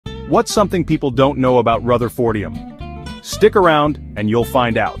What's something people don't know about Rutherfordium? Stick around and you'll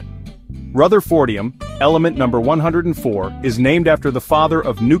find out. Rutherfordium, element number 104, is named after the father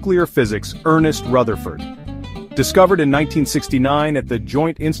of nuclear physics, Ernest Rutherford. Discovered in 1969 at the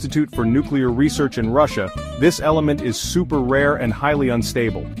Joint Institute for Nuclear Research in Russia, this element is super rare and highly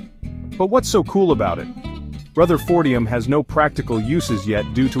unstable. But what's so cool about it? Rutherfordium has no practical uses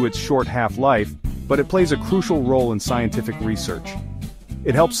yet due to its short half-life, but it plays a crucial role in scientific research.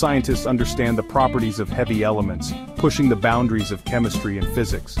 It helps scientists understand the properties of heavy elements, pushing the boundaries of chemistry and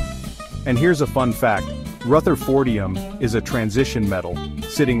physics. And here's a fun fact: Rutherfordium is a transition metal,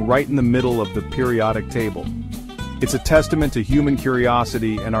 sitting right in the middle of the periodic table. It's a testament to human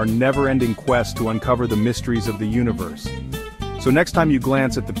curiosity and our never-ending quest to uncover the mysteries of the universe. So next time you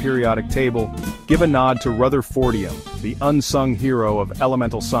glance at the periodic table, give a nod to Rutherfordium, the unsung hero of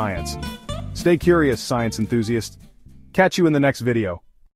elemental science. Stay curious, science enthusiasts. Catch you in the next video.